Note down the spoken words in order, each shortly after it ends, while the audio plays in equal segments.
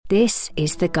This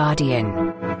is The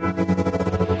Guardian.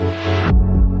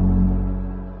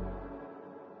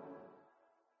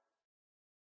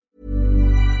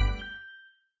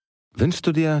 Wünschst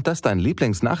du dir, dass dein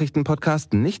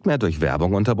Lieblingsnachrichtenpodcast nicht mehr durch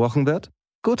Werbung unterbrochen wird?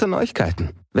 Gute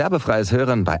Neuigkeiten. Werbefreies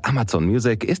Hören bei Amazon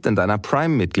Music ist in deiner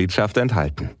Prime-Mitgliedschaft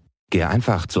enthalten. Gehe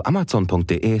einfach zu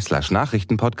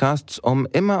amazon.de/Nachrichtenpodcasts, um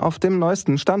immer auf dem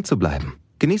neuesten Stand zu bleiben.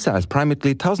 Genieße als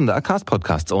Prime-Mitglied tausende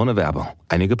Acast-Podcasts ohne Werbung.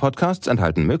 Einige Podcasts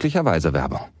enthalten möglicherweise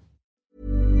Werbung.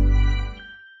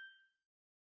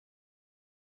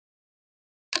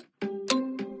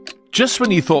 Just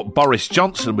when you thought Boris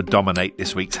Johnson would dominate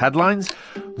this week's headlines,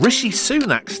 Rishi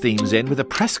Sunak steams in with a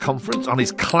press conference on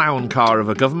his clown car of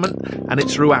a government and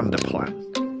its Rwanda plan.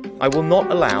 I will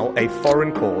not allow a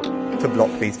foreign court to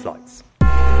block these flights.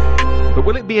 But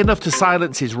will it be enough to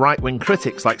silence his right-wing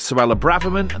critics like Suella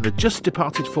Braverman and the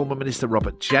just-departed former Minister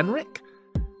Robert Jenrick?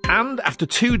 And after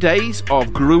 2 days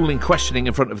of gruelling questioning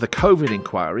in front of the COVID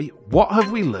inquiry, what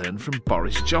have we learned from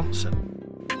Boris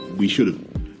Johnson? We should have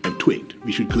twigged.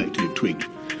 We should collectively have twigged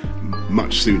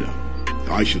much sooner.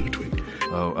 I should have twigged.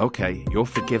 Oh, OK, you're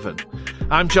forgiven.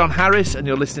 I'm John Harris, and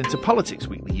you're listening to Politics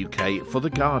Weekly UK for The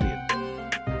Guardian.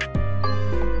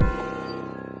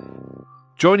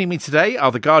 Joining me today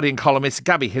are The Guardian columnists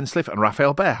Gaby, Hinsliff and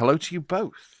Rafael Behr. Hello to you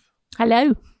both.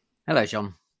 Hello. Hello,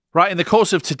 John. Right, in the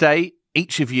course of today,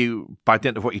 each of you, by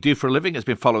dint of what you do for a living, has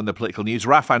been following the political news.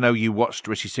 Raf, I know you watched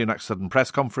Rishi Sunak's sudden press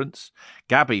conference.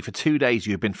 Gaby, for 2 days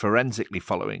you've been forensically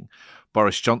following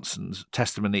Boris Johnson's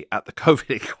testimony at the COVID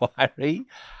inquiry.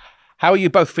 How are you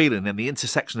both feeling in the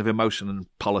intersection of emotion and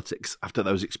politics after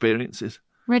those experiences?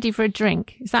 Ready for a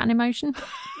drink. Is that an emotion?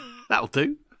 That'll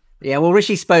do. Yeah, well,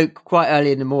 Rishi spoke quite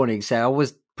early in the morning, so I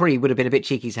would have been a bit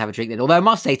cheeky to have a drink then. Although I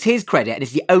must say, to his credit, and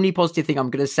it's the only positive thing I'm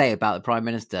going to say about the Prime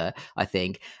Minister, I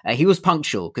think, he was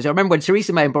punctual. Because I remember when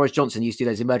Theresa May and Boris Johnson used to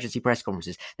do those emergency press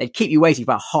conferences, they'd keep you waiting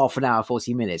for about half an hour,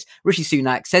 40 minutes. Rishi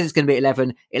Sunak says it's going to be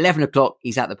 11 o'clock,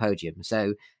 he's at the podium.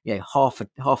 So, yeah, half a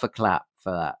clap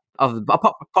for that.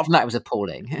 Apart from that, it was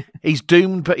appalling. He's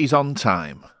doomed, but he's on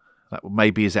time. That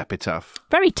may be his epitaph.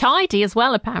 Very tidy as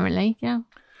well, apparently, yeah.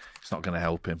 It's not going to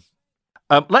help him.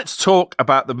 Let's talk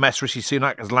about the mess Rishi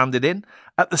Sunak has landed in.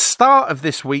 At the start of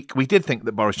this week, we did think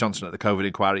that Boris Johnson at the COVID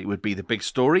inquiry would be the big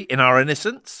story in our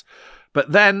innocence.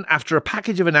 But then, after a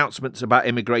package of announcements about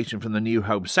immigration from the new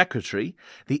Home Secretary,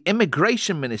 the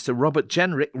Immigration Minister, Robert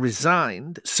Jenrick,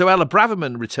 resigned, Suella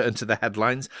Braverman returned to the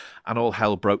headlines, and all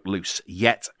hell broke loose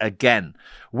yet again.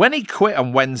 When he quit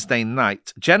on Wednesday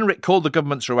night, Jenrick called the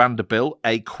government's Rwanda bill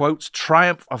a, quote,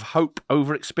 triumph of hope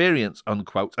over experience,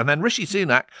 unquote. And then Rishi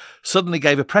Sunak suddenly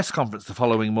gave a press conference the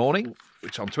following morning,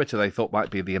 which on Twitter they thought might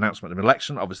be the announcement of an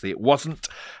election. Obviously it wasn't.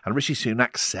 And Rishi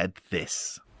Sunak said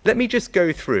this. Let me just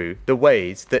go through the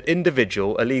ways that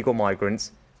individual illegal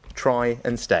migrants try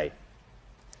and stay.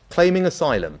 Claiming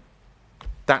asylum,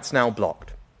 that's now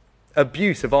blocked.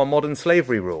 Abuse of our modern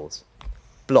slavery rules,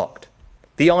 blocked.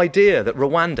 The idea that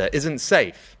Rwanda isn't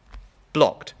safe,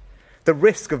 blocked. The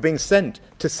risk of being sent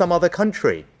to some other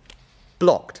country,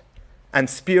 blocked. And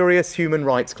spurious human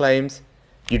rights claims,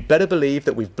 you'd better believe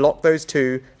that we've blocked those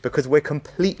too because we're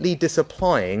completely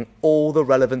disapplying all the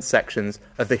relevant sections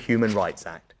of the Human Rights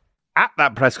Act. At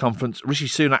that press conference, Rishi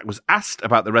Sunak was asked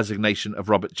about the resignation of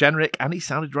Robert Jenrick, and he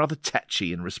sounded rather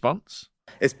tetchy in response.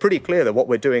 It's pretty clear that what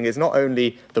we're doing is not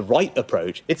only the right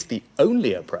approach, it's the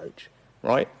only approach,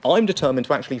 right? I'm determined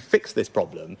to actually fix this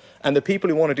problem, and the people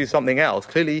who want to do something else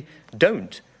clearly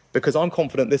don't, because I'm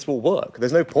confident this will work.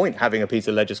 There's no point having a piece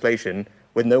of legislation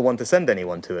with no one to send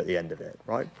anyone to at the end of it,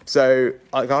 right? So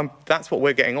that's what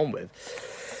we're getting on with.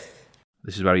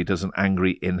 This is where he does an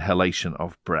angry inhalation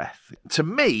of breath. To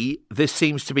me, this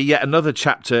seems to be yet another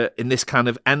chapter in this kind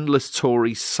of endless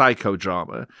Tory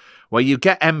psychodrama, where you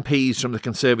get MPs from the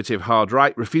Conservative hard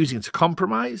right refusing to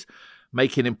compromise,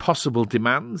 making impossible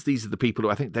demands. These are the people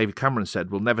who I think David Cameron said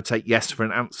will never take yes for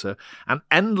an answer, and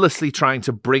endlessly trying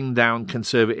to bring down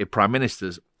Conservative prime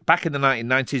ministers. Back in the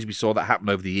 1990s, we saw that happen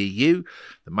over the EU,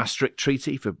 the Maastricht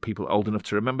Treaty, for people old enough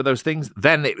to remember those things.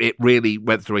 Then it really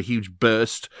went through a huge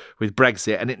burst with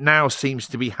Brexit, and it now seems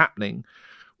to be happening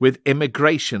with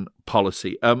immigration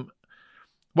policy.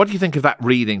 What do you think of that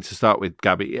reading to start with,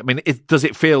 Gaby? I mean, does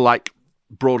it feel like,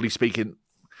 broadly speaking,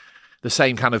 the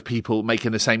same kind of people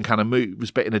making the same kind of moves,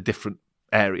 but in a different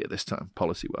area this time,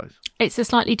 policy-wise? It's a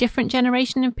slightly different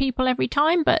generation of people every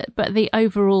time, but the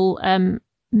overall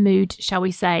mood, shall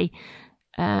we say,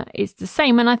 is the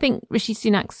same. And I think Rishi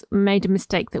Sunak's made a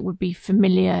mistake that would be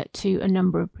familiar to a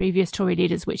number of previous Tory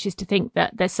leaders, which is to think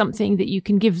that there's something that you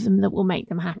can give them that will make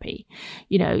them happy.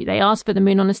 You know, they asked for the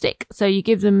moon on a stick, so you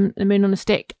give them the moon on a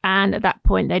stick, and at that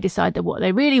point they decide that what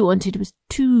they really wanted was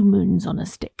 2 moons on a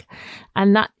stick.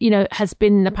 And that, you know, has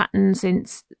been the pattern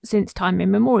since time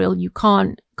immemorial. You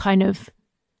can't kind of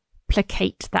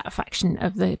placate that faction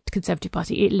of the Conservative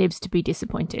Party. It lives to be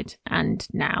disappointed, and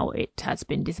now it has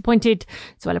been disappointed.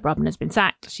 Suella Braverman has been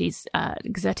sacked. She's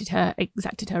exacted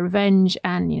her revenge,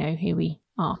 and, you know, here we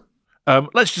are.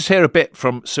 Let's just hear a bit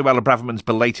from Suella Braverman's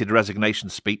belated resignation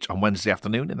speech on Wednesday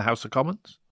afternoon in the House of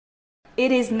Commons.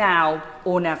 It is now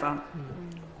or never.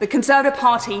 The Conservative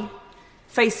Party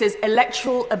faces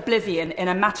electoral oblivion in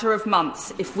a matter of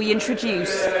months if we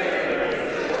introduce...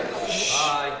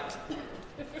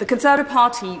 The Conservative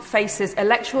Party faces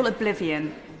electoral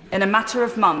oblivion in a matter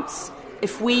of months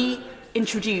if we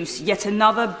introduce yet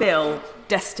another bill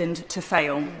destined to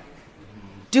fail.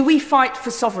 Do we fight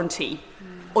for sovereignty,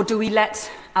 or do we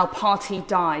let our party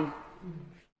die?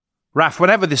 Raf,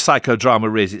 whenever this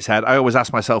psychodrama rears its head, I always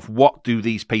ask myself, what do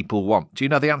these people want? Do you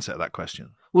know the answer to that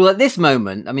question? Well, at this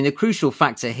moment, I mean, the crucial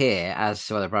factor here, as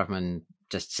Suella Braverman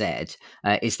just said,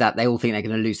 is that they all think they're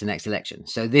going to lose the next election.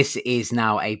 So this is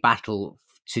now a battle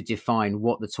to define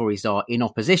what the Tories are in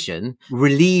opposition,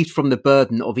 relieved from the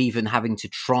burden of even having to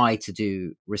try to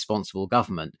do responsible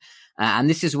government. And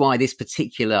this is why this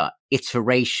particular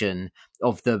iteration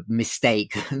of the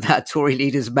mistake that Tory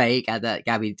leaders make, and that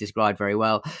Gaby described very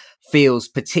well, feels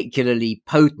particularly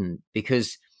potent,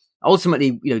 because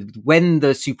ultimately, you know, when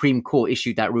the Supreme Court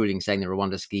issued that ruling saying the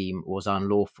Rwanda scheme was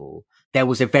unlawful, there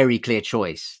was a very clear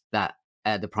choice that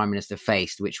the Prime Minister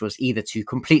faced, which was either to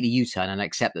completely U-turn and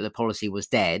accept that the policy was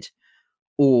dead,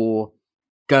 or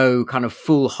go kind of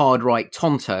full hard right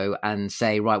Tonto and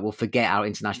say, right, we'll forget our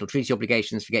international treaty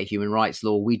obligations, forget human rights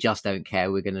law. We just don't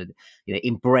care. We're going to, you know,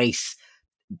 embrace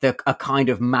a kind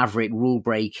of maverick,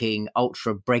 rule-breaking,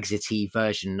 ultra-Brexity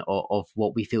version of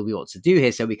what we feel we ought to do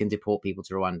here, so we can deport people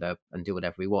to Rwanda and do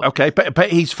whatever we want. Okay, but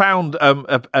he's found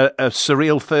a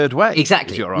surreal third way.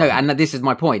 Exactly. No, and this is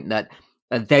my point, that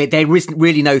there is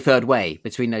really no third way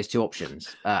between those two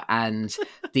options. And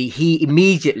he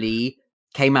immediately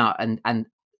came out and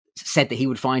said that he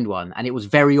would find one. And it was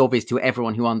very obvious to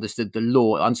everyone who understood the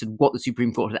law, understood what the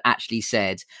Supreme Court had actually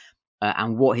said,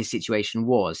 and what his situation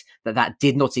was, that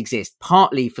did not exist,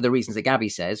 partly for the reasons that Gaby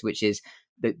says, which is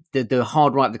the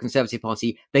hard right of the Conservative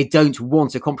Party. They don't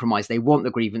want to compromise. They want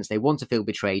the grievance. They want to feel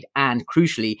betrayed. And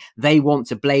crucially, they want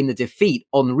to blame the defeat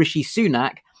on Rishi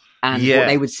Sunak and what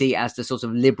they would see as the sort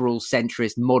of liberal,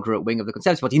 centrist, moderate wing of the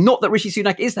Conservative Party. Not that Rishi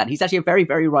Sunak is that. He's actually a very,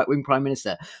 very right-wing Prime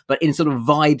Minister. But in sort of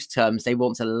vibes terms, they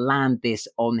want to land this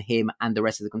on him and the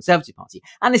rest of the Conservative Party.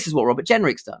 And this is what Robert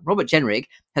Jenrick's done. Robert Jenrick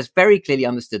has very clearly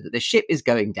understood that the ship is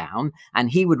going down, and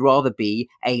he would rather be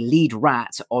a lead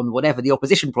rat on whatever the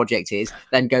opposition project is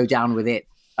than go down with it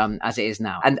as it is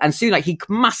now. And Sunak, he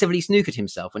massively snookered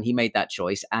himself when he made that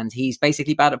choice, and he's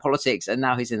basically bad at politics, and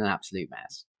now he's in an absolute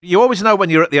mess. You always know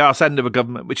when you're at the arse end of a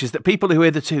government, which is that people who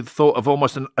hitherto thought of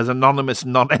almost as anonymous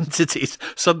non-entities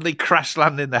suddenly crash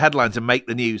land in the headlines and make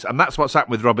the news. And that's what's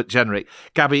happened with Robert Jenrick.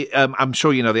 Gaby, I'm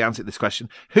sure you know the answer to this question.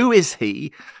 Who is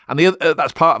he? And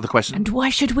that's part of the question. And why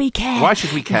should we care? Why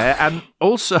should we care? And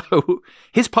also,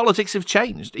 his politics have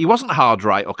changed. He wasn't hard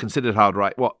right or considered hard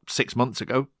right, 6 months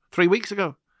ago, 3 weeks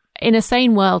ago? In a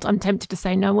sane world, I'm tempted to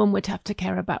say no one would have to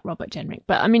care about Robert Jenrick.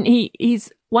 But I mean, he's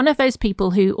one of those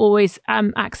people who always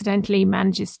accidentally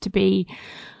manages to be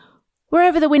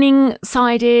wherever the winning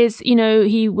side is. You know,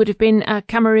 he would have been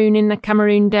Cameroon in the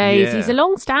Cameroon days. Yeah. He's a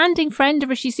long-standing friend of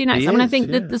Rishi Sunak. I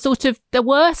think that the sort of the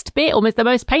worst bit, almost the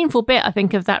most painful bit, I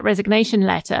think, of that resignation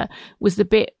letter was the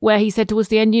bit where he said towards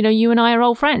the end, you know, you and I are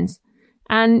old friends.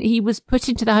 And he was put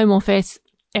into the Home Office,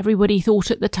 everybody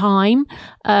thought at the time,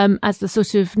 as the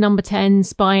sort of number 10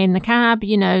 spy in the cab,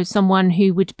 you know, someone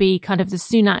who would be kind of the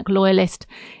Sunak loyalist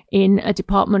in a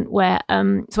department where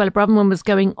Suella Braverman was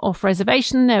going off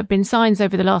reservation. There have been signs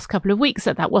over the last couple of weeks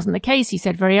that wasn't the case. He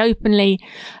said very openly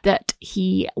that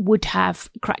he would have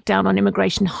cracked down on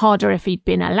immigration harder if he'd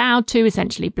been allowed to,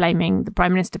 essentially blaming the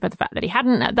Prime Minister for the fact that he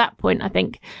hadn't. At that point, I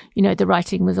think, you know, the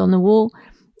writing was on the wall.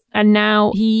 And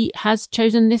now he has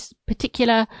chosen this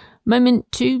particular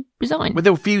moment to resign. With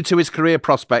a view to his career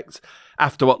prospects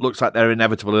after what looks like their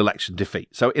inevitable election defeat.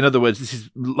 So, in other words, this is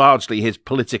largely his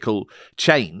political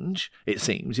change, it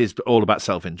seems, is all about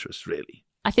self-interest, really.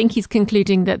 I think he's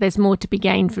concluding that there's more to be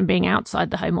gained from being outside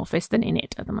the Home Office than in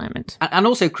it at the moment. And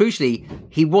also, crucially,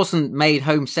 he wasn't made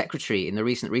Home Secretary in the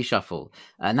recent reshuffle.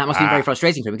 And that must be very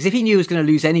frustrating for him, because if he knew he was going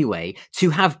to lose anyway,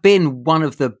 to have been one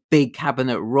of the big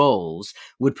cabinet roles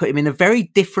would put him in a very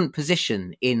different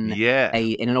position in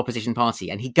an opposition party.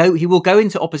 And he will go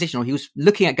into opposition, or he was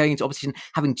looking at going into opposition,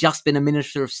 having just been a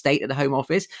Minister of State at the Home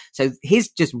Office. So his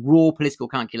just raw political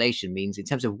calculation means, in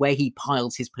terms of where he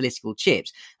piles his political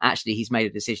chips, actually he's made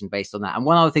a decision based on that. And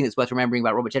one other thing that's worth remembering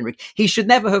about Robert Jenrick, he should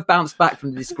never have bounced back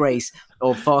from the disgrace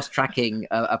of fast tracking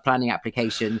a planning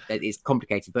application that is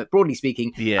complicated. But broadly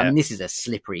speaking, I mean, this is a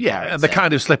slippery character. The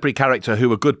kind of slippery character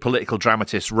who a good political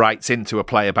dramatist writes into a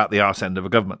play about the arse end of a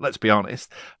government, let's be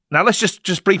honest. Now, let's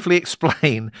just briefly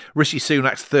explain Rishi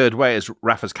Sunak's third way, as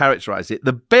Rafa's characterised it.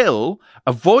 The bill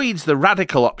avoids the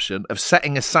radical option of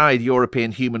setting aside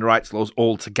European human rights laws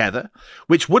altogether,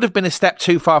 which would have been a step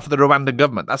too far for the Rwandan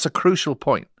government. That's a crucial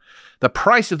point. The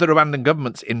price of the Rwandan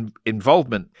government's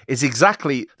involvement is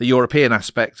exactly the European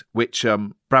aspect, which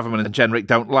Braverman and Jenrick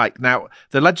don't like. Now,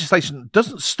 the legislation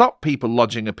doesn't stop people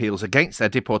lodging appeals against their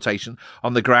deportation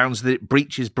on the grounds that it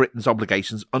breaches Britain's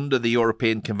obligations under the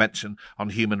European Convention on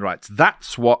Human Rights.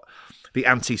 That's what the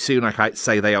anti-Sunakites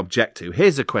say they object to.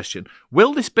 Here's a question.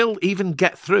 Will this bill even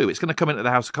get through? It's going to come into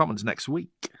the House of Commons next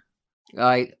week.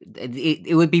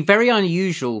 It would be very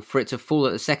unusual for it to fall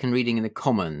at the second reading in the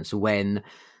Commons when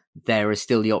there is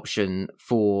still the option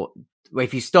for,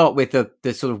 if you start with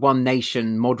the sort of one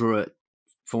nation moderate,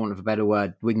 for want of a better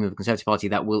word, wing of the Conservative Party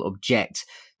that will object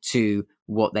to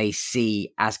what they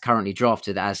see as currently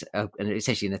drafted as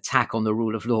essentially an attack on the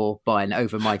rule of law by an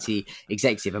overmighty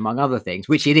executive, among other things,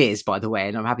 which it is, by the way,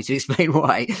 and I'm happy to explain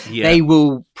why. They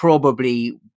will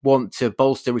probably want to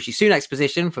bolster Rishi Sunak's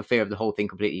position for fear of the whole thing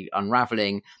completely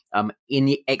unravelling, in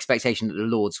the expectation that the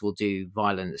Lords will do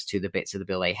violence to the bits of the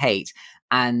bill they hate.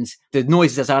 And the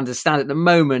noises, as I understand at the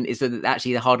moment, is that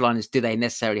actually the hardliners, do they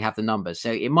necessarily have the numbers?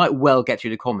 So it might well get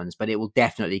through the Commons, but it will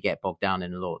definitely get bogged down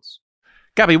in the Lords.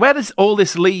 Gaby, where does all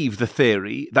this leave the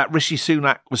theory that Rishi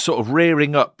Sunak was sort of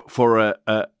rearing up for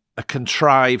a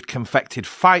contrived, confected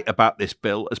fight about this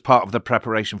bill as part of the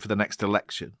preparation for the next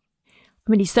election? I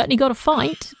mean, he's certainly got a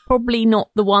fight, probably not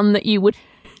the one that you would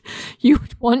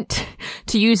want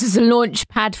to use as a launch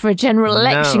pad for a general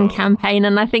election campaign.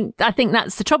 And I think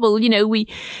that's the trouble. You know,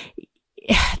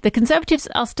 the Conservatives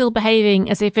are still behaving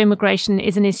as if immigration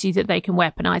is an issue that they can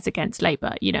weaponise against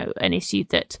Labour, you know, an issue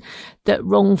that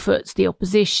wrong-foots the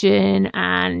opposition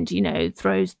and, you know,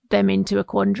 throws them into a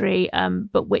quandary,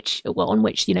 but on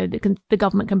which, you know, the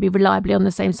government can be reliably on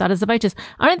the same side as the voters.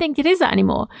 I don't think it is that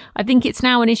anymore. I think it's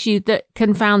now an issue that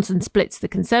confounds and splits the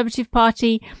Conservative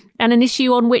Party, and an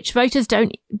issue on which voters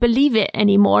don't believe it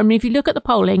anymore. I mean, if you look at the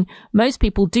polling, most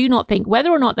people do not think,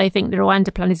 whether or not they think the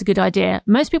Rwanda plan is a good idea,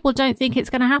 most people don't think it's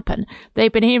going to happen.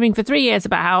 They've been hearing for 3 years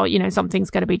about how, you know,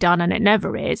 something's going to be done and it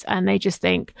never is. And they just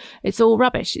think it's all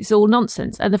rubbish. It's all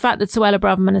nonsense. And the fact that Suella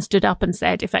Braverman has stood up and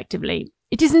said effectively,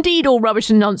 it is indeed all rubbish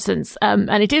and nonsense, and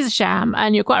it is a sham,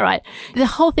 and you're quite right. The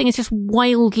whole thing is just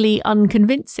wildly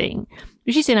unconvincing.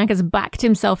 Rishi Sunak has backed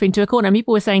himself into a corner. And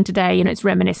people were saying today, you know, it's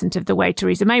reminiscent of the way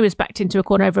Theresa May was backed into a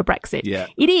corner over Brexit. Yeah.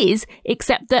 It is,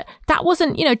 except that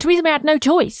wasn't, you know, Theresa May had no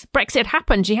choice. Brexit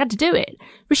happened. She had to do it.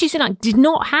 Rishi Sunak did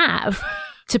not have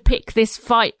to pick this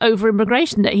fight over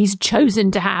immigration that he's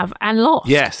chosen to have and lost.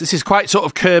 Yes, this is quite sort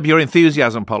of curb your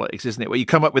enthusiasm politics, isn't it? Where you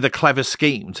come up with a clever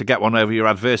scheme to get one over your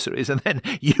adversaries and then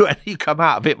you come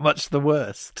out of it much the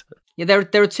worst. Yeah,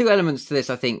 there are two elements to this,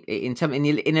 I think.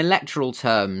 In electoral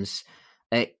terms,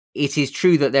 it is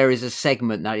true that there is a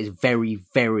segment that is very,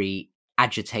 very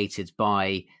agitated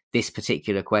by this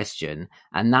particular question,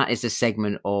 and that is a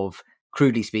segment of,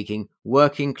 crudely speaking,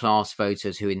 working class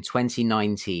voters who in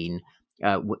 2019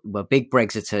 were big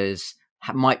Brexiters,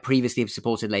 might previously have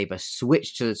supported Labour,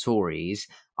 switched to the Tories,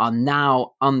 are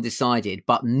now undecided,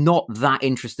 but not that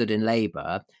interested in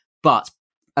Labour, but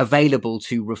available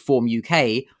to reform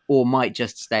UK or might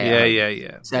just stay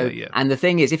at home. So, and the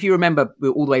thing is, if you remember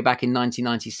all the way back in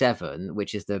 1997,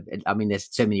 which is there's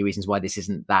so many reasons why this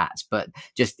isn't that, but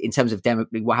just in terms of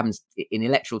what happens in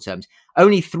electoral terms,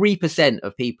 only 3%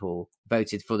 of people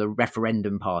voted for the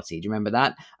referendum party. Do you remember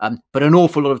that? But an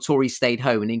awful lot of Tories stayed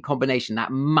home, and in combination,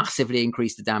 that massively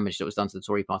increased the damage that was done to the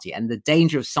Tory party. And the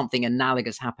danger of something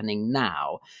analogous happening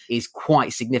now is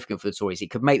quite significant for the Tories.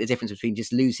 It could make the difference between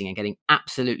just losing and getting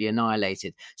absolutely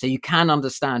annihilated. So you can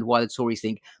understand why the Tories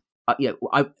think, I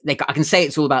can say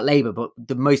it's all about Labour, but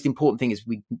the most important thing is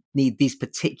we need these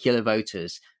particular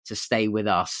voters to stay with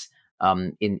us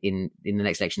in the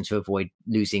next election to avoid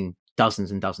losing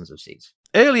dozens and dozens of seats.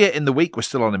 Earlier in the week, we're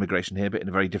still on immigration here, but in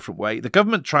a very different way. The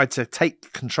government tried to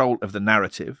take control of the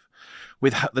narrative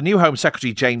with the new Home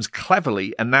Secretary, James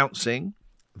Cleverly, announcing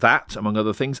that, among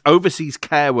other things, overseas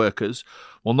care workers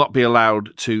will not be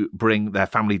allowed to bring their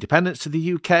family dependents to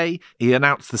the UK. He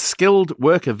announced the skilled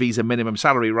worker visa minimum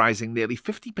salary rising nearly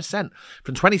 50%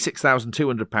 from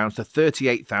 £26,200 to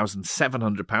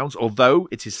 £38,700, although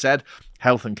it is said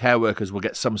health and care workers will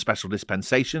get some special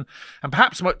dispensation. And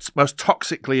perhaps most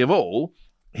toxically of all,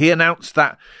 he announced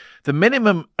that the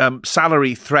minimum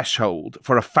salary threshold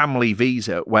for a family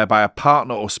visa whereby a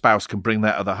partner or spouse can bring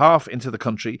their other half into the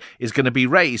country is going to be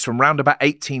raised from round about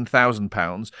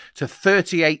 £18,000 to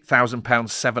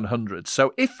 £38,700.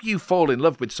 So if you fall in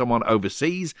love with someone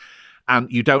overseas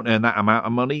and you don't earn that amount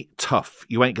of money, tough.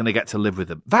 You ain't going to get to live with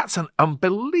them. That's an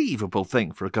unbelievable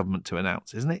thing for a government to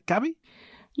announce, isn't it, Gaby?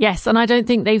 Yes, and I don't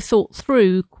think they've thought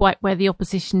through quite where the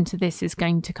opposition to this is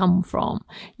going to come from.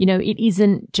 You know, it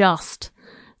isn't just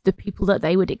the people that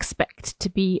they would expect to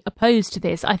be opposed to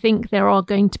this. I think there are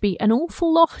going to be an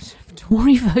awful lot of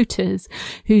Tory voters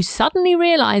who suddenly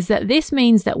realise that this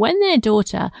means that when their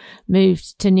daughter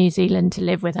moved to New Zealand to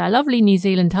live with her lovely New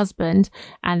Zealand husband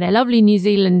and their lovely New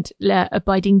Zealand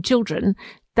abiding children,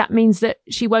 that means that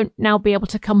she won't now be able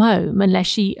to come home unless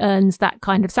she earns that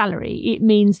kind of salary. It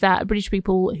means that British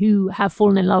people who have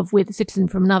fallen in love with a citizen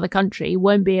from another country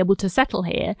won't be able to settle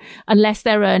here unless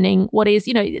they're earning what is,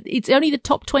 you know, it's only the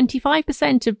top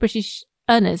 25% of British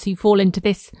earners who fall into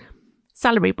this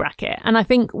salary bracket. And I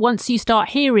think once you start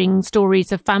hearing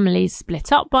stories of families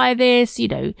split up by this, you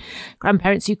know,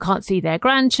 grandparents who can't see their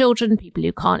grandchildren, people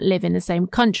who can't live in the same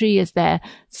country as their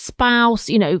spouse,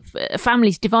 you know,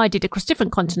 families divided across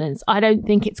different continents, I don't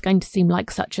think it's going to seem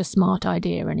like such a smart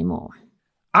idea anymore.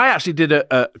 I actually did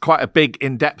quite a big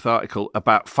in-depth article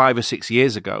about 5 or 6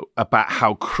 years ago about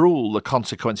how cruel the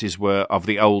consequences were of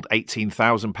the old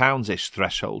 £18,000-ish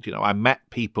threshold. You know, I met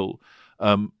people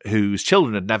whose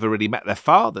children had never really met their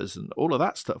fathers and all of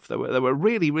that stuff. There were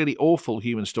really, really awful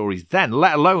human stories then,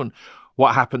 let alone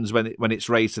what happens when it's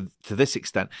raised to this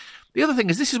extent. The other thing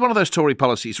is, this is one of those Tory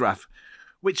policies, Raf,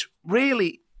 which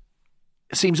really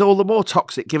seems all the more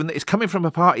toxic given that it's coming from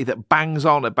a party that bangs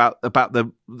on about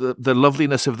the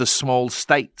loveliness of the small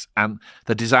state and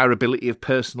the desirability of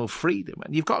personal freedom.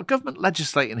 And you've got a government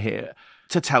legislating here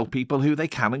to tell people who they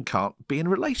can and can't be in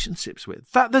relationships with.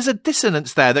 That there's a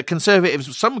dissonance there that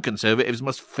some conservatives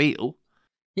must feel.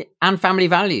 Yeah, and family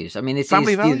values. I mean, this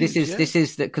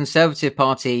is the Conservative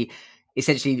Party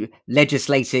essentially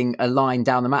legislating a line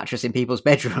down the mattress in people's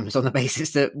bedrooms on the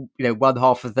basis that, you know, one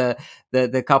half of the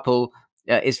couple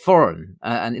is foreign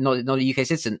and not a UK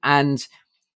citizen. And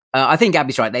I think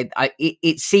Gaby's right.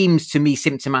 It seems to me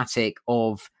symptomatic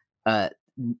of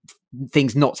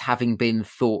things not having been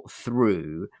thought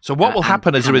through. So what will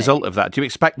happen as a result of that? Do you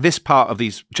expect this part of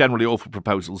these generally awful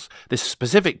proposals, this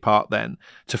specific part then,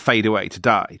 to fade away, to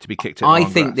die, to be kicked in? I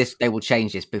think they will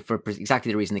change this, but for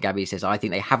exactly the reason that Gaby says. I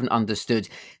think they haven't understood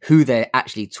who they're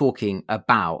actually talking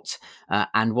about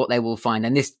and what they will find.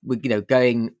 And this, you know,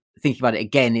 thinking about it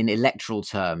again in electoral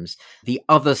terms, the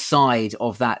other side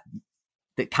of that,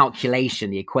 the calculation,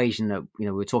 the equation that, you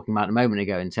know, we were talking about a moment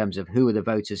ago in terms of who are the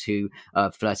voters who are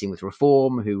flirting with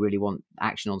reform, who really want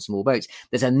action on small votes.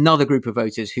 There's another group of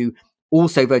voters who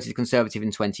also voted Conservative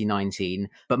in 2019,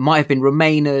 but might have been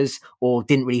Remainers or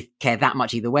didn't really care that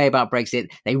much either way about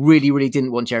Brexit. They really, really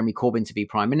didn't want Jeremy Corbyn to be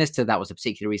Prime Minister. That was a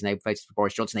particular reason they voted for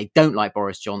Boris Johnson. They don't like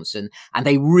Boris Johnson, and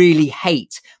they really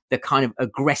hate the kind of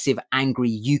aggressive, angry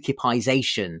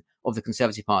UKIPization of the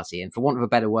Conservative Party. And for want of a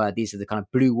better word, these are the kind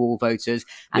of blue wall voters.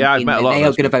 And I've met a lot they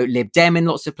of are going to vote Lib Dem in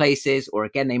lots of places, or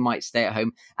again, they might stay at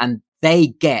home. And they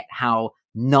get how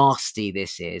nasty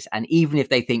this is. And even if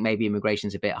they think maybe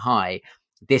immigration's a bit high,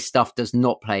 this stuff does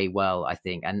not play well, I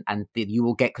think. And you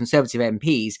will get Conservative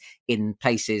MPs in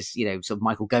places, you know, sort of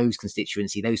Michael Gove's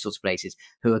constituency, those sorts of places,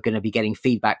 who are going to be getting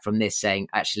feedback from this saying,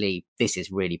 actually, this is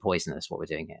really poisonous, what we're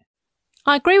doing here.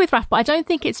 I agree with Raf, but I don't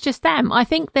think it's just them. I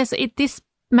think this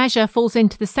measure falls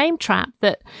into the same trap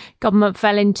that government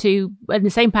fell into in the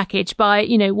same package by,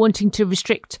 you know, wanting to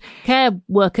restrict care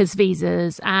workers'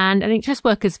 visas and NHS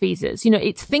workers' visas. You know,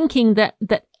 it's thinking that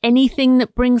anything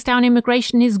that brings down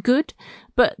immigration is good.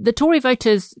 But the Tory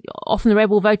voters, often the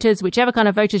rebel voters, whichever kind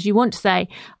of voters you want to say,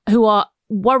 who are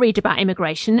worried about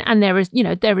immigration, and there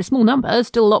are small numbers,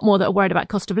 still a lot more that are worried about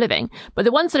cost of living, but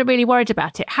the ones that are really worried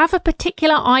about it have a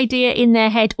particular idea in their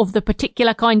head of the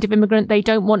particular kind of immigrant they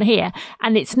don't want here.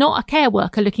 And it's not a care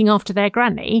worker looking after their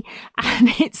granny, and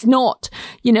it's not,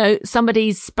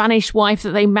 somebody's Spanish wife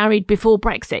that they married before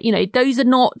Brexit. Those are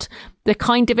not the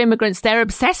kind of immigrants they're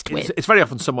obsessed with. It's very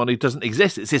often someone who doesn't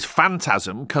exist. It's this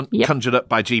phantasm conjured up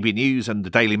by GB News and the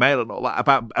Daily Mail and all that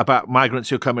about migrants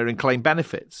who come here and claim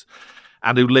benefits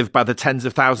and who live by the tens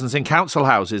of thousands in council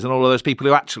houses, and all of those people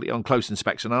who actually on close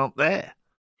inspection aren't there.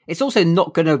 It's also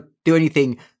not going to do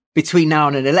anything between now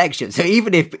and an election. So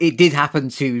even if it did happen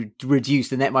to reduce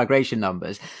the net migration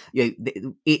numbers,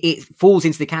 it falls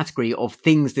into the category of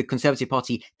things the Conservative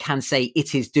Party can say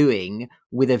it is doing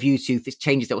with a view to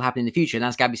changes that will happen in the future. And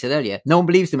as Gaby said earlier, no one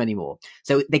believes them anymore.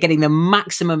 So they're getting the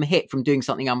maximum hit from doing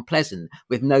something unpleasant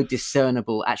with no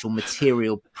discernible actual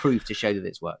material proof to show that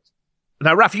it's worked.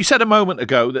 Now, Raf, you said a moment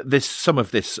ago that some of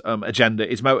this agenda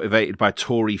is motivated by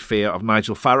Tory fear of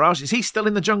Nigel Farage. Is he still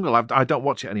in the jungle? I don't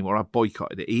watch it anymore. I've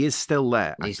boycotted it. He is still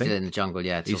there. He's still in the jungle,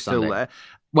 yeah. He's still there.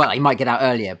 Well, he might get out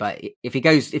earlier, but if he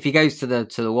goes to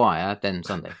the wire, then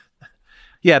Sunday.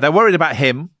 Yeah, they're worried about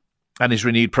him and his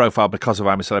renewed profile because of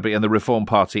I'm a Celebrity and the Reform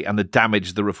Party and the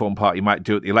damage the Reform Party might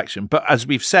do at the election. But as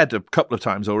we've said a couple of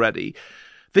times already,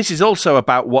 this is also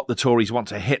about what the Tories want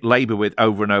to hit Labour with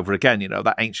over and over again.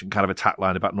 That ancient kind of attack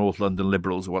line about North London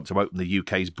Liberals who want to open the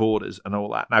UK's borders and all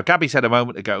that. Now, Gaby said a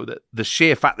moment ago that the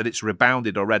sheer fact that it's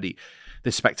rebounded already,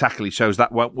 this spectacularly shows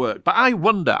that won't work. But I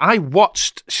wonder, I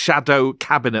watched shadow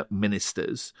cabinet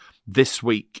ministers this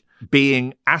week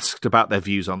being asked about their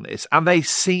views on this, and they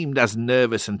seemed as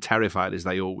nervous and terrified as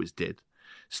they always did.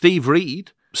 Steve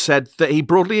Reid said that he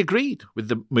broadly agreed with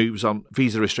the moves on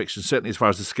visa restrictions, certainly as far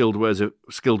as the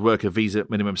skilled worker visa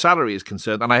minimum salary is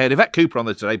concerned. And I heard Yvette Cooper on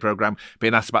the Today programme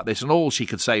being asked about this, and all she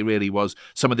could say really was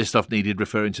some of this stuff needed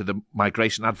referring to the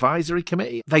Migration Advisory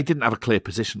Committee. They didn't have a clear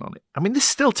position on it. I mean, this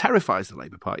still terrifies the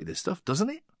Labour Party, this stuff, doesn't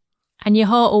it? And your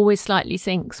heart always slightly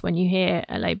sinks when you hear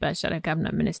a Labour shadow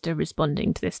cabinet minister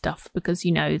responding to this stuff, because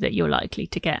you know that you're likely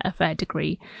to get a fair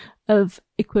degree of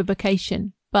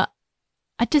equivocation. But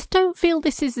I just don't feel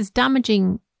this is as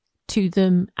damaging to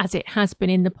them as it has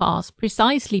been in the past,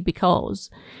 precisely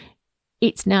because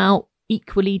it's now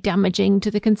equally damaging to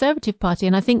the Conservative Party.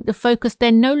 And I think the focus,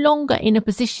 they're no longer in a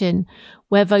position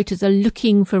where voters are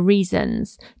looking for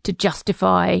reasons to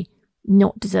justify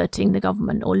not deserting the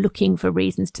government, or looking for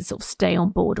reasons to sort of stay on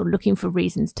board, or looking for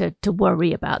reasons to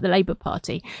worry about the Labour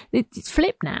Party. It's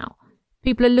flipped now.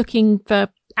 People are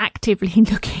actively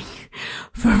looking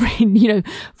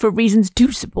for reasons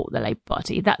to support the Labour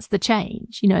Party. That's the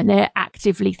change, and they're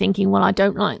actively thinking, well, I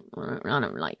don't like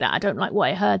that. I don't like what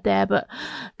I heard there, but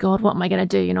God, what am I going to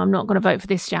do? I'm not going to vote for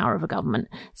this shower of a government.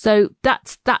 So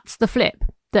that's the flip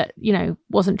that,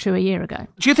 wasn't true a year ago.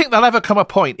 Do you think there'll ever come a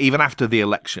point, even after the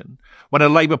election, when a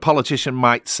Labour politician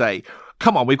might say,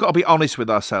 come on, we've got to be honest with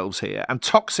ourselves here, and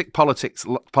toxic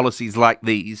policies like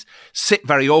these sit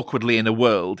very awkwardly in a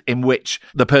world in which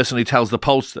the person who tells the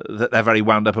pollster that they're very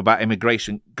wound up about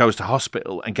immigration goes to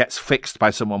hospital and gets fixed by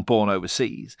someone born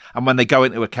overseas, and when they go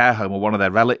into a care home, or one of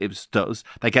their relatives does,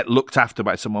 they get looked after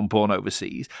by someone born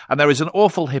overseas. And there is an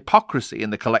awful hypocrisy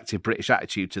in the collective British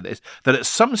attitude to this that at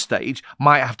some stage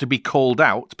might have to be called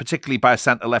out, particularly by a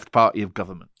centre-left party of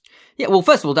government. Yeah, well,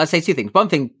 first of all, I'd say two things. One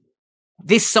thing,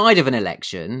 this side of an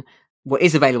election, what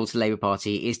is available to the Labour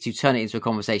Party is to turn it into a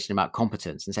conversation about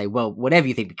competence and say, well, whatever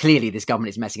you think, clearly this government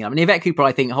is messing up. And Yvette Cooper,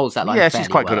 I think, holds that line fairly she's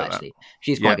quite well, good at actually. that.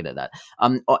 She's quite good at that.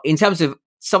 In terms of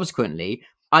subsequently,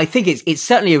 I think it's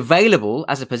certainly available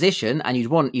as a position, and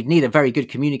you'd need a very good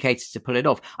communicator to pull it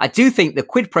off. I do think the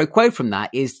quid pro quo from that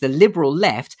is the liberal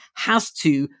left has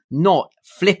to not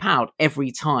flip out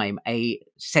every time a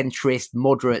centrist,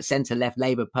 moderate, centre-left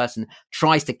Labour person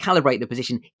tries to calibrate the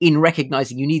position in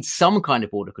recognising you need some kind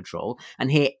of border control,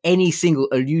 and hear any single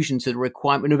allusion to the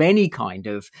requirement of any kind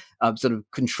of sort of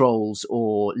controls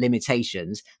or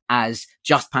limitations as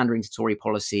just pandering to Tory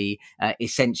policy,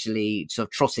 essentially sort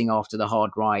of trotting after the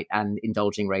hard right and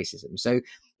indulging racism. So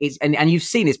it's and you've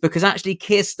seen this because actually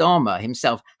Keir Starmer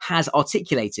himself has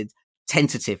articulated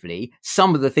tentatively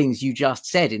some of the things you just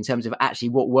said in terms of actually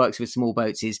what works with small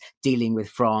boats is dealing with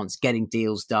France, getting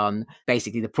deals done.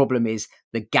 Basically, the problem is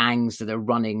the gangs that are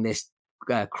running this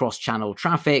cross-channel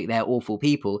traffic. They're awful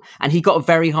people. And he got a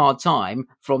very hard time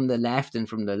from the left and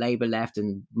from the Labour left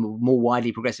and more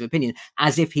widely progressive opinion,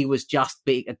 as if he was just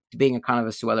being a kind of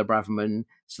a Suella Braverman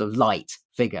sort of light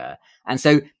figure. And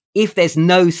so if there's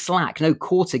no slack, no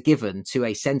quarter given to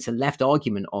a centre-left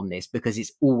argument on this, because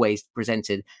it's always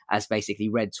presented as basically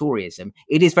red Toryism,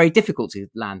 it is very difficult to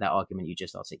land that argument you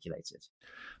just articulated.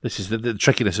 This is the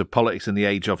trickiness of politics in the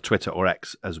age of Twitter, or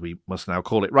X, as we must now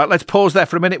call it. Right, let's pause there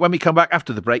for a minute. When we come back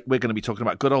after the break, we're going to be talking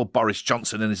about good old Boris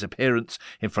Johnson and his appearance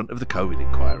in front of the COVID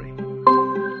inquiry.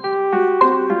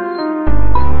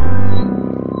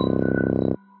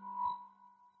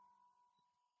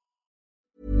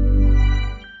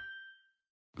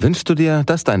 Wünschst du dir,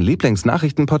 dass dein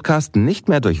Lieblingsnachrichtenpodcast nicht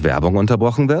mehr durch Werbung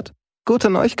unterbrochen wird?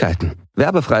 Gute Neuigkeiten.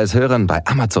 Werbefreies Hören bei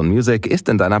Amazon Music ist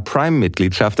in deiner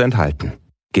Prime-Mitgliedschaft enthalten.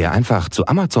 Gehe einfach zu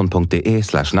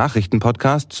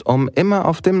amazon.de/Nachrichtenpodcasts, um immer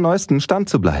auf dem neuesten Stand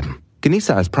zu bleiben.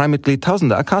 Genieße als Prime-Mitglied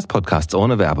tausende Acast-Podcasts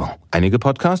ohne Werbung. Einige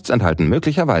Podcasts enthalten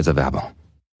möglicherweise Werbung.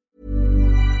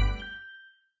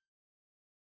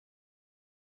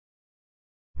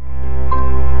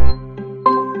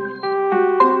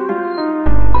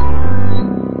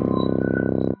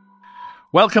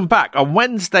 Welcome back. On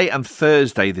Wednesday and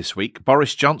Thursday this week,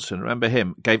 Boris Johnson, remember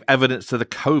him, gave evidence to the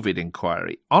COVID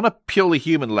inquiry. On a purely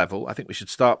human level, I think we should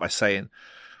start by saying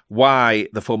why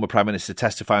the former Prime Minister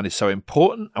testifying is so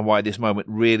important and why this moment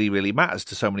really, really matters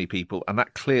to so many people. And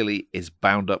that clearly is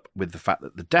bound up with the fact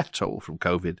that the death toll from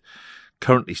COVID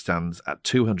currently stands at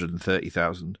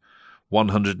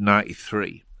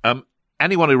 230,193.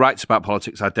 Anyone who writes about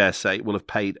politics, I dare say, will have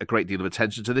paid a great deal of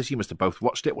attention to this. You must have both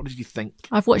watched it. What did you think?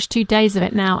 I've watched 2 days of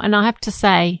it now, and I have to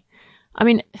say, I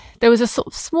mean, there was a sort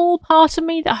of small part of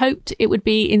me that hoped it would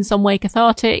be in some way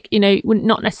cathartic. You know,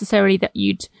 not necessarily that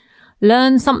you'd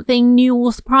learn something new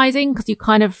or surprising, because you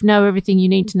kind of know everything you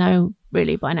need to know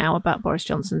really by now about Boris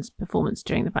Johnson's performance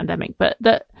during the pandemic, but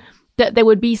that there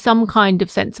would be some kind of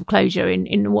sense of closure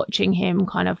in watching him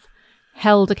kind of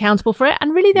held accountable for it.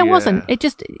 And really there wasn't.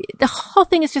 The whole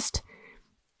thing is just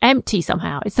empty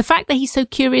somehow. It's the fact that he's so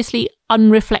curiously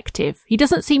unreflective. He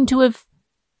doesn't seem to have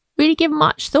really given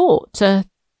much thought to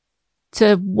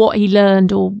what he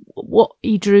learned or what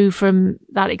he drew from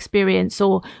that experience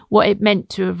or what it meant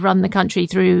to have run the country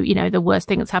through, you know, the worst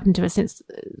thing that's happened to us since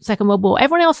the Second World War.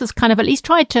 Everyone else has kind of at least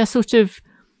tried to sort of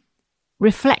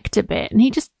reflect a bit, and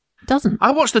he just doesn't.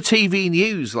 I watched the TV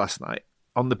news last night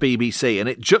on the BBC, and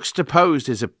it juxtaposed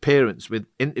his appearance with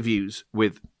interviews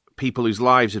with people whose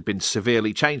lives had been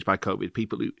severely changed by COVID,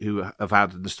 people who have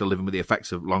had and are still living with the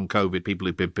effects of long COVID, people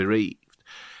who've been bereaved.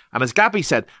 And as Gaby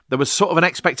said, there was sort of an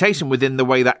expectation within the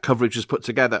way that coverage was put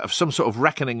together of some sort of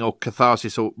reckoning or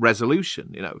catharsis or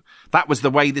resolution. You know, that was the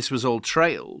way this was all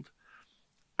trailed,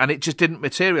 and it just didn't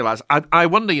materialise. I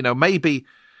wonder, you know, maybe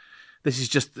this is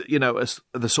just, you know,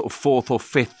 the sort of fourth or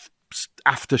fifth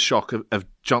aftershock of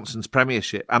Johnson's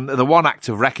premiership, and the one act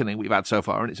of reckoning we've had so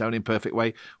far in its own imperfect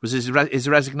way was his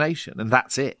resignation, and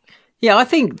that's it. Yeah, I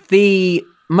think the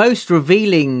most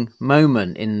revealing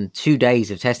moment in 2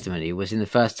 days of testimony was in the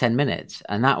first 10 minutes,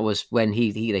 and that was when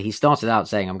he started out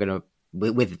saying, "I'm going to,"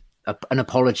 with an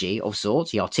apology of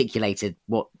sorts. He articulated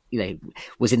what, you know,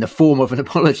 was in the form of an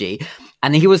apology,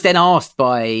 and he was then asked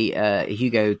by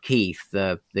Hugo Keith,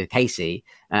 the Casey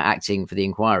acting for the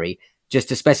inquiry, just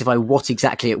to specify what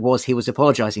exactly it was he was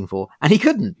apologising for. And he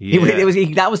couldn't. Yeah.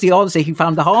 That was the answer he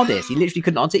found the hardest. He literally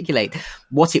couldn't articulate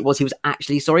what it was he was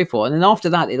actually sorry for. And then after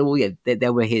that,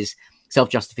 there were his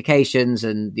self-justifications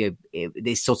and, you know,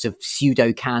 this sort of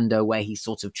pseudo-candor where he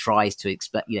sort of tries to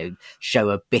show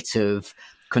a bit of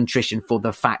contrition for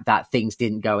the fact that things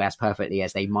didn't go as perfectly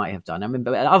as they might have done. I mean,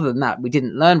 but other than that, we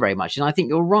didn't learn very much. And I think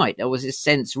you're right. There was this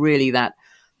sense really that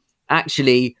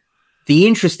actually the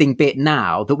interesting bit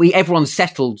now that everyone's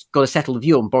got a settled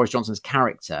view on Boris Johnson's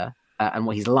character and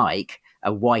what he's like,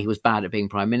 why he was bad at being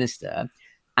prime minister.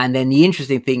 And then the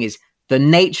interesting thing is the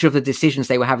nature of the decisions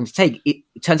they were having to take. It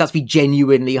turns out to be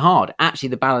genuinely hard. Actually,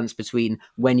 the balance between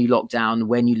when you lock down,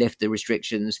 when you lift the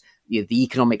restrictions, you know, the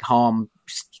economic harm,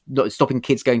 stopping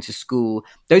kids going to school,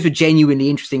 those were genuinely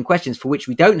interesting questions for which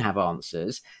we don't have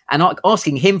answers. And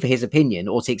asking him for his opinion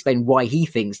or to explain why he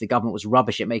thinks the government was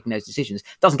rubbish at making those decisions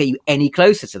doesn't get you any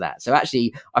closer to that. So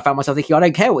actually, I found myself thinking, I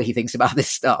don't care what he thinks about this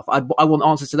stuff. I want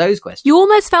answers to those questions. You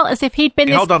almost felt as if he'd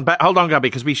been... Hold on, Gaby,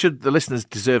 because the listeners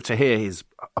deserve to hear his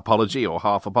apology or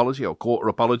half apology or quarter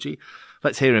apology.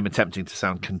 Let's hear him attempting to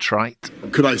sound contrite.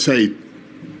 Could I say,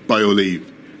 by your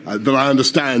leave, that I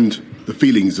understand the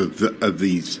feelings of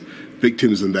these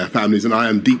victims and their families, and I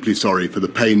am deeply sorry for the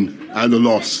pain and the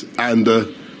loss and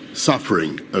the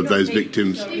suffering of those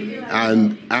victims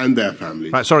and their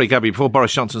families. Right, sorry, Gaby, before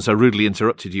Boris Johnson so rudely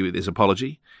interrupted you with his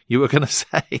apology, you were going to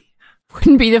say...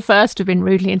 Wouldn't be the first to have been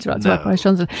rudely interrupted by Boris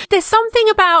Johnson. There's something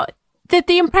about...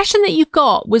 The impression that you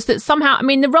got was that somehow, I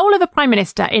mean, the role of a prime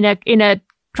minister in a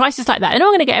crisis like that, they're not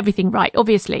going to get everything right,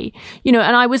 obviously, and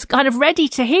I was kind of ready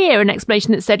to hear an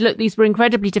explanation that said, look, these were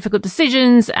incredibly difficult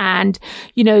decisions and,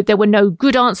 there were no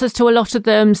good answers to a lot of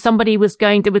them. There were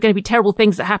going to be terrible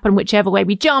things that happened whichever way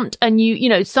we jumped. And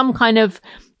some kind of,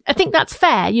 I think that's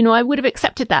fair. I would have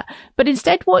accepted that. But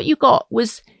instead what you got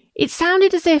was, it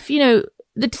sounded as if,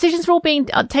 the decisions were all being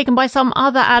taken by some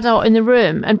other adult in the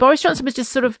room. And Boris Johnson was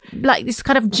just sort of like this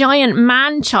kind of giant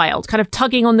man-child, kind of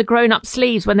tugging on the grown-up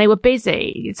sleeves when they were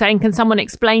busy, saying, can someone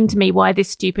explain to me why this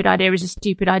stupid idea is a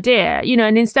stupid idea?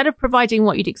 And instead of providing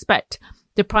what you'd expect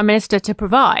the Prime Minister to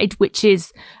provide, which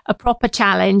is a proper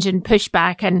challenge and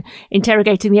pushback and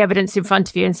interrogating the evidence in front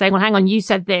of you and saying, well, hang on, you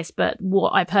said this, but what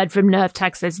I've heard from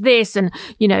NervTag says this. And,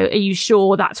 are you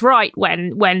sure that's right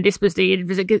when this was the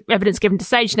evidence given to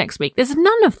Sage next week? There's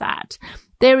none of that.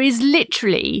 There is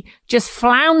literally just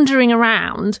floundering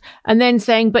around and then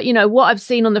saying, but, what I've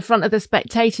seen on the front of the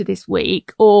Spectator this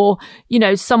week, or,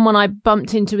 someone I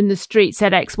bumped into in the street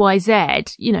said X, Y, Z,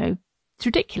 it's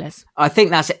ridiculous. I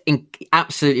think that's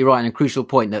absolutely right, and a crucial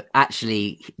point, that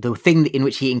actually the thing in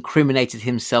which he incriminated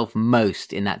himself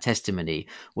most in that testimony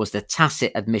was the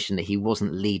tacit admission that he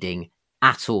wasn't leading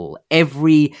at all.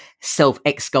 Every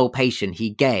self-exculpation he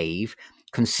gave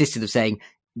consisted of saying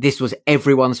this was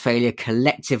everyone's failure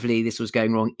collectively, this was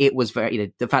going wrong. It was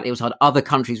very, the fact it was hard, other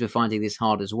countries were finding this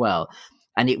hard as well.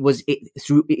 And it was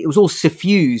all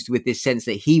suffused with this sense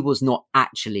that he was not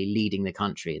actually leading the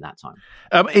country at that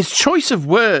time. His choice of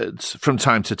words from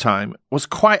time to time was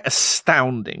quite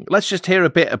astounding. Let's just hear a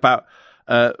bit about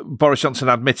Boris Johnson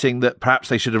admitting that perhaps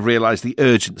they should have realised the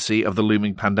urgency of the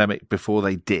looming pandemic before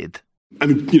they did. I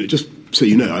mean, just so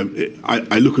you know,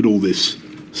 I look at all this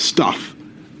stuff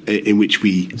in which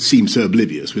we seem so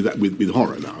oblivious with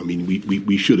horror now. I mean,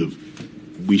 we should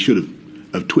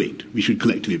have twigged. We should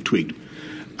collectively have twigged.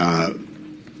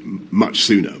 Much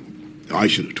sooner. I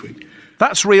should have twigged.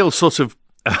 That's real sort of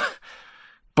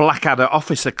Blackadder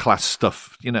officer class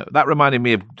stuff. That reminded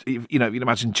me of, you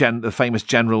imagine the famous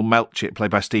General Melchett, played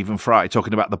by Stephen Fry,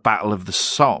 talking about the Battle of the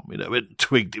Somme. It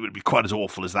twigged it would be quite as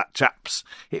awful as that chap's.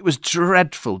 It was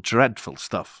dreadful, dreadful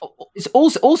stuff. It's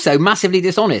also massively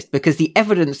dishonest, because the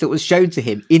evidence that was shown to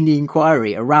him in the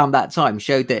inquiry around that time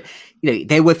showed that,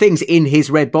 there were things in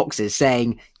his red boxes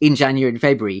saying in January and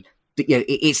February,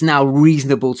 it's now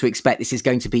reasonable to expect this is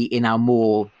going to be in our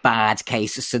more bad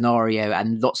case scenario,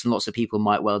 and lots of people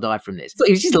might well die from this. So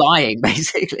he was just lying,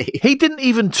 basically. He didn't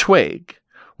even twig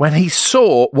when he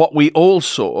saw what we all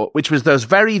saw, which was those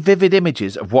very vivid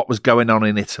images of what was going on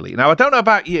in Italy. Now, I don't know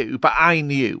about you, but I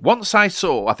knew. Once I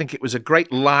saw, I think it was a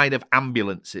great line of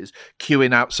ambulances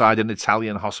queuing outside an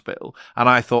Italian hospital, and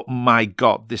I thought, my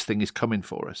God, this thing is coming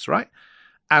for us, right?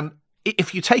 And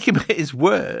if you take him at his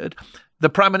word, the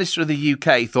Prime Minister of the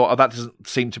UK thought, that doesn't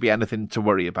seem to be anything to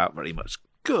worry about very much.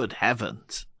 Good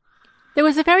heavens. There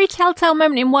was a very telltale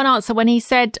moment in one answer when he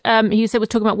said, was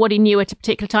talking about what he knew at a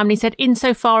particular time, and he said,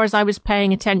 insofar as I was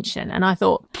paying attention. And I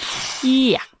thought,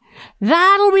 yeah,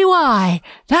 that'll be why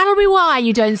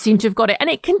you don't seem to have got it. And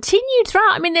it continued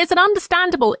throughout. I mean, there's an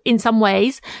understandable, in some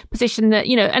ways, position that,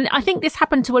 and I think this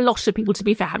happened to a lot of people, to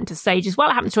be fair, happened to Sage as well.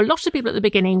 It happened to a lot of people at the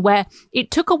beginning, where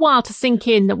it took a while to sink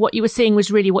in that what you were seeing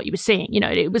was really what you were seeing.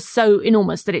 It was so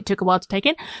enormous that it took a while to take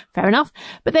in. Fair enough.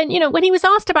 But then, when he was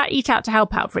asked about Eat Out to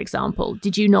Help Out, for example,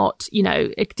 did it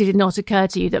not occur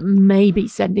to you that maybe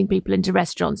sending people into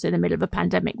restaurants in the middle of a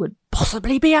pandemic would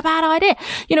possibly be a bad idea?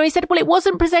 He said, well, it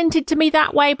wasn't presented to me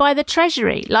that way by the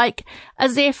Treasury, like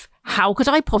as if, how could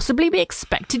I possibly be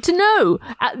expected to know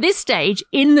at this stage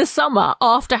in the summer,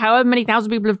 after however many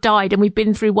thousand people have died and we've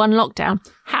been through one lockdown?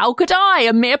 How could I,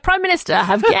 a mere Prime Minister,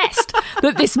 have guessed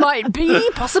that this might be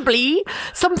possibly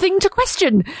something to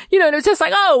question? And it's just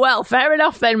like, oh, well, fair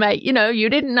enough then, mate. You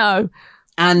didn't know.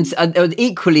 And an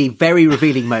equally very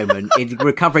revealing moment in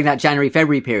recovering that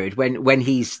January-February period when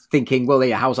he's thinking, well,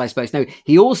 yeah, how was I supposed to know?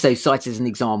 He also cites as an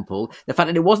example the fact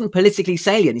that it wasn't politically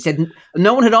salient. He said,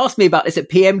 no one had asked me about this at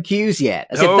PMQs yet.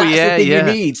 I said, that's the thing you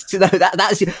need to know.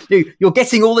 That's you're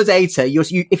getting all the data.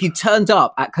 If you turned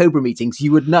up at Cobra meetings,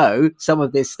 you would know some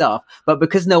of this stuff. But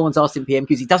because no one's asked him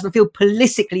PMQs, he doesn't feel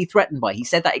politically threatened by it. He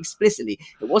said that explicitly.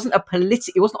 It wasn't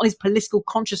on his political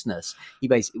consciousness. He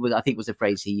basically, I think was the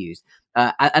phrase he used.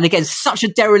 And again, such a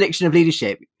dereliction of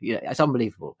leadership. It's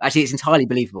unbelievable. Actually, it's entirely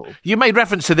believable. You made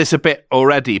reference to this a bit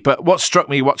already, but what struck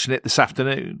me watching it this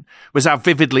afternoon was how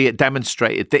vividly it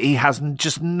demonstrated that he has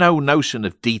just no notion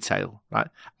of detail, right?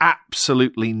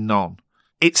 Absolutely none.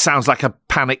 it sounds like a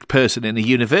panicked person in a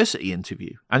university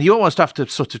interview. And you almost have to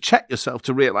sort of check yourself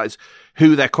to realise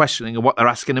who they're questioning and what they're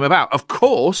asking him about. Of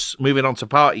course, moving on to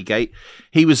Partygate,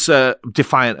 he was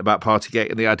defiant about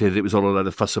Partygate and the idea that it was all a load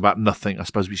of fuss about nothing. I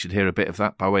suppose we should hear a bit of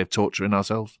that by way of torturing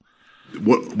ourselves.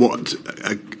 What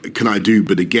can I do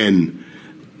but again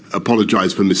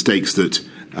apologise for mistakes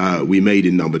that we made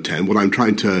in number 10? What I'm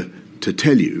trying to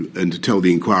tell you and to tell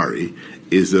the inquiry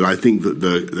is that I think that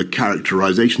the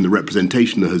characterisation, the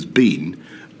representation there has been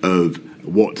of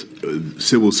what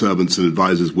civil servants and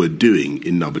advisors were doing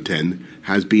in number 10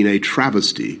 has been a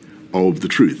travesty of the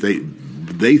truth.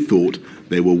 They thought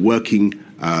they were working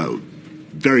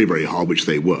very, very hard, which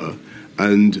they were,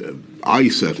 and I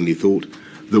certainly thought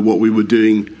that what we were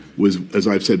doing was, as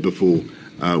I've said before,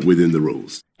 within the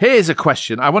rules. Here's a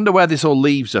question. I wonder where this all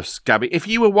leaves us, Gaby. If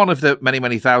you were one of the many,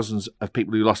 many thousands of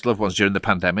people who lost loved ones during the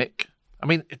pandemic, I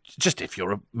mean, just if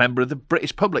you're a member of the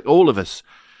British public, all of us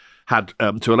had,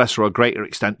 to a lesser or greater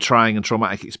extent, trying and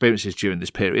traumatic experiences during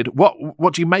this period.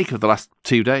 What do you make of the last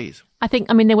 2 days? I think,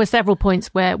 there were several points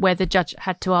where the judge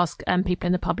had to ask people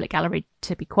in the public gallery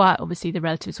to be quiet. Obviously, the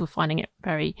relatives were finding it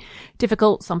very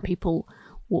difficult. Some people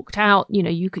walked out.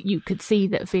 You could see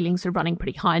that feelings were running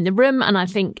pretty high in the room. And I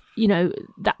think,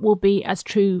 that will be as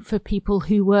true for people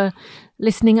who were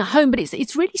listening at home. But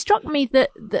it's really struck me that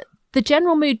the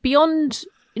general mood beyond,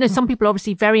 some people are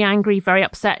obviously very angry, very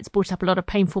upset. It's brought up a lot of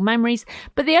painful memories.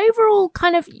 But the overall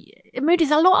kind of mood is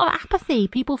a lot of apathy.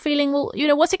 People feeling, well,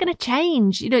 what's it going to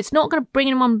change? It's not going to bring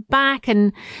anyone back.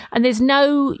 And there's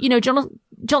no,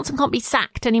 Johnson can't be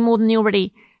sacked any more than he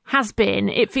already has been.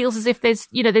 It feels as if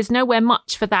there's nowhere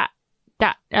much for that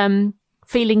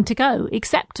feeling to go,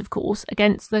 except, of course,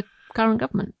 against the current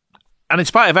government. And in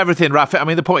spite of everything, Rafael,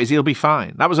 the point is he'll be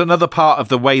fine. That was another part of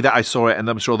the way that I saw it, and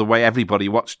I'm sure the way everybody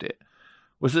watched it,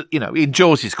 was that, he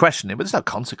enjoys his questioning, but there's no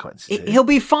consequences. He'll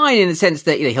be fine in the sense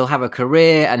that, he'll have a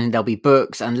career and there'll be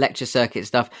books and lecture circuit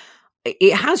stuff.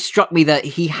 It has struck me that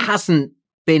he hasn't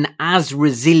been as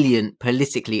resilient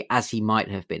politically as he might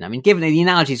have been. Given the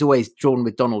analogy is always drawn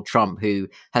with Donald Trump, who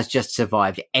has just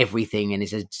survived everything and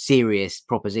is a serious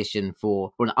proposition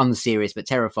or an unserious but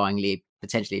terrifyingly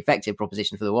potentially effective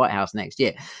proposition for the White House next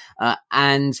year.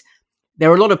 And there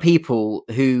are a lot of people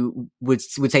who would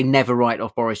say never write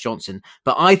off Boris Johnson.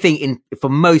 But I think for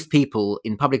most people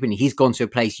in public opinion, he's gone to a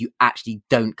place you actually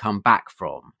don't come back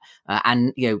from.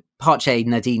 And Pache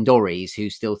Nadine Dorries, who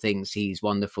still thinks he's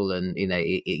wonderful and,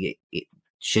 it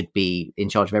should be in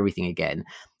charge of everything again.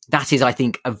 That is, I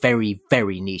think, a very,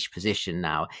 very niche position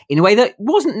now in a way that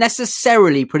wasn't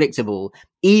necessarily predictable,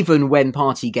 even when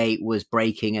Partygate was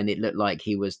breaking and it looked like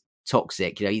he was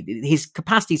toxic. His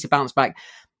capacity to bounce back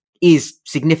is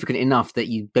significant enough that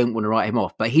you don't want to write him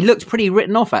off. But he looked pretty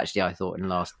written off, actually, I thought, in the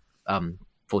last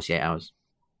 48 hours.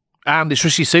 And it's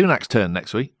Rishi Sunak's turn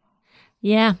next week.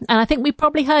 Yeah, and I think we've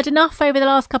probably heard enough over the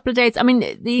last couple of days.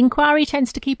 The inquiry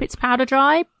tends to keep its powder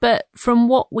dry, but from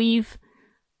what we've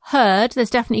heard,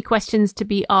 there's definitely questions to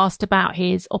be asked about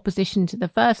his opposition to the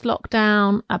first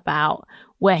lockdown, about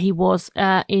where he was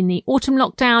in the autumn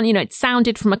lockdown. It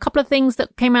sounded from a couple of things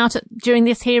that came out during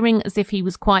this hearing as if he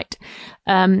was quite,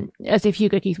 as if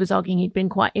Hugo Keith was arguing he'd been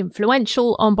quite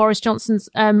influential on Boris Johnson's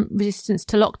resistance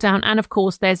to lockdown. And of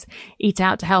course, there's Eat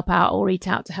Out to Help Out, or Eat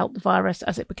Out to Help the Virus,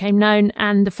 as it became known.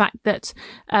 And the fact that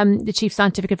the chief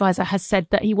scientific advisor has said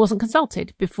that he wasn't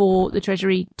consulted before the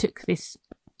Treasury took this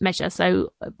measure.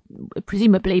 So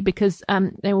presumably because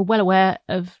they were well aware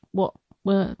of what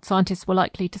scientists were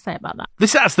likely to say about that.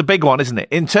 That's the big one, isn't it?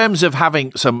 In terms of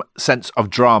having some sense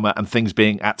of drama and things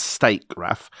being at stake,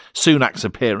 Raf, Sunak's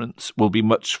appearance will be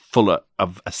much fuller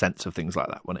of a sense of things like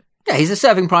that, won't it? Yeah, he's a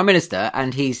serving prime minister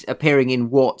and he's appearing in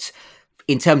what,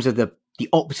 in terms of the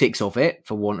optics of it,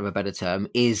 for want of a better term,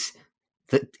 is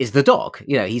the dock.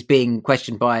 He's being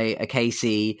questioned by a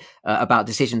KC about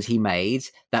decisions he made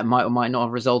that might or might not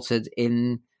have resulted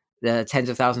in the tens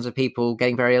of thousands of people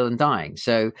getting very ill and dying.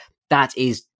 So that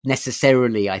is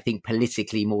necessarily, I think,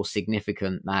 politically more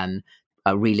significant than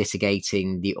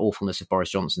relitigating the awfulness of Boris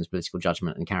Johnson's political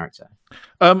judgment and character.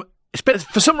 It's been,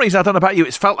 for some reason, I don't know about you,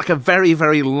 it's felt like a very,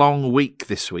 very long week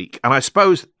this week. And I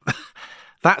suppose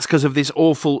that's because of this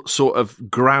awful sort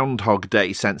of Groundhog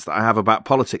Day sense that I have about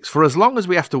politics. For as long as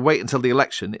we have to wait until the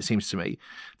election, it seems to me,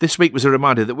 this week was a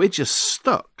reminder that we're just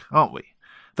stuck, aren't we?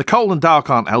 The cold and dark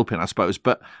aren't helping, I suppose,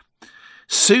 but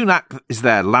Sunak is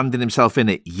there, landing himself in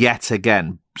it yet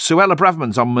again, Suella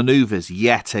Braverman's on manoeuvres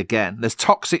yet again. There's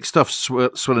toxic stuff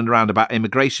swirling around about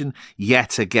immigration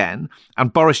yet again.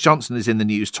 And Boris Johnson is in the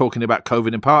news talking about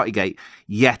COVID and Partygate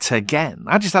yet again.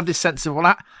 I just have this sense of,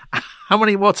 well, how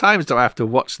many more times do I have to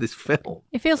watch this film?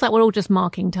 It feels like we're all just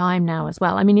marking time now as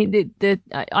well. I mean,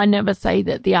 I never say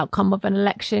that the outcome of an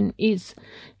election is,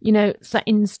 set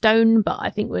in stone, but I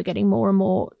think we're getting more and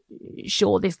more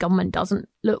sure this government doesn't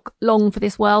look long for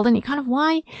this world. And you kind of,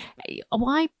 why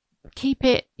keep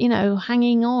it,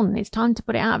 hanging on? It's time to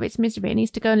put it out of its misery. It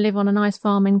needs to go and live on a nice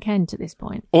farm in Kent at this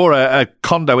point. Or a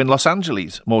condo in Los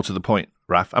Angeles, more to the point,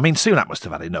 Raf. I mean, Sunak must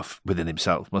have had enough within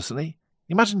himself, mustn't he?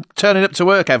 Imagine turning up to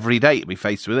work every day to be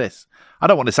faced with this. I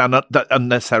don't want to sound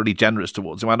unnecessarily generous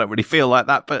towards him. I don't really feel like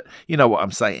that, but you know what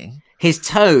I'm saying. His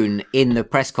tone in the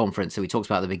press conference that we talked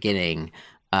about at the beginning,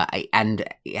 and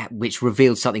which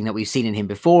revealed something that we've seen in him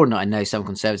before, and I know some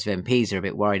Conservative MPs are a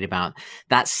bit worried about,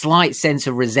 that slight sense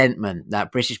of resentment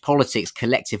that British politics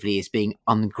collectively is being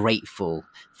ungrateful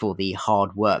for the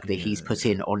hard work that he's put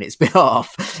in on its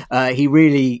behalf.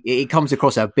 It comes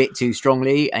across a bit too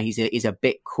strongly, and he's a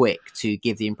bit quick to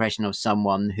give the impression of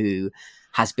someone who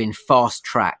has been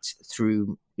fast-tracked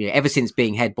through, ever since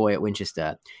being head boy at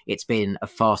Winchester, it's been a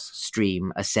fast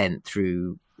stream ascent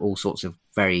through all sorts of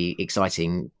very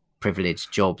exciting,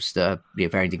 privileged jobs that are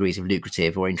varying degrees of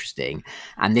lucrative or interesting.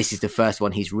 And this is the first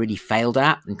one he's really failed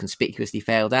at and conspicuously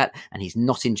failed at, and he's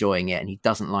not enjoying it, and he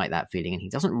doesn't like that feeling, and he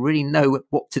doesn't really know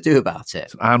what to do about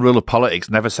it. Iron rule of politics,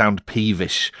 never sound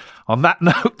peevish. On that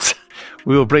note,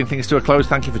 we will bring things to a close.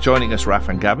 Thank you for joining us, Raf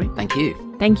and Gaby. Thank you.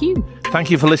 Thank you. Thank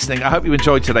you for listening. I hope you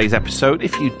enjoyed today's episode.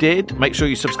 If you did, make sure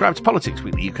you subscribe to Politics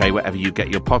Weekly UK wherever you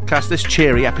get your podcast. This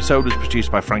cheery episode was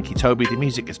produced by Frankie Toby. The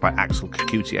music is by Axel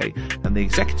Kakoutié, and the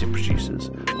executive producers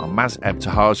are Maz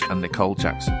Ebtahaj and Nicole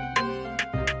Jackson.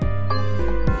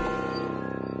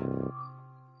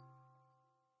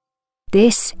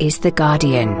 This is The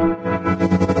Guardian.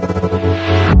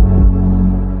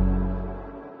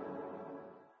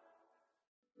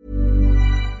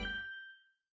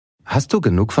 Hast du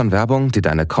genug von Werbung, die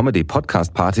deine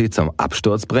Comedy-Podcast-Party zum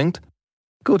Absturz bringt?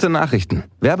 Gute Nachrichten.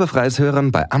 Werbefreies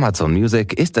Hören bei Amazon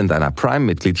Music ist in deiner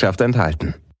Prime-Mitgliedschaft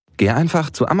enthalten. Geh einfach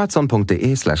zu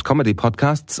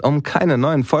amazon.de/comedypodcasts, um keine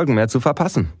neuen Folgen mehr zu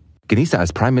verpassen. Genieße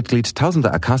als Prime-Mitglied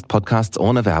tausende Acast-Podcasts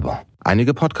ohne Werbung.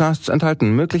 Einige Podcasts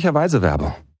enthalten möglicherweise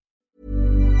Werbung.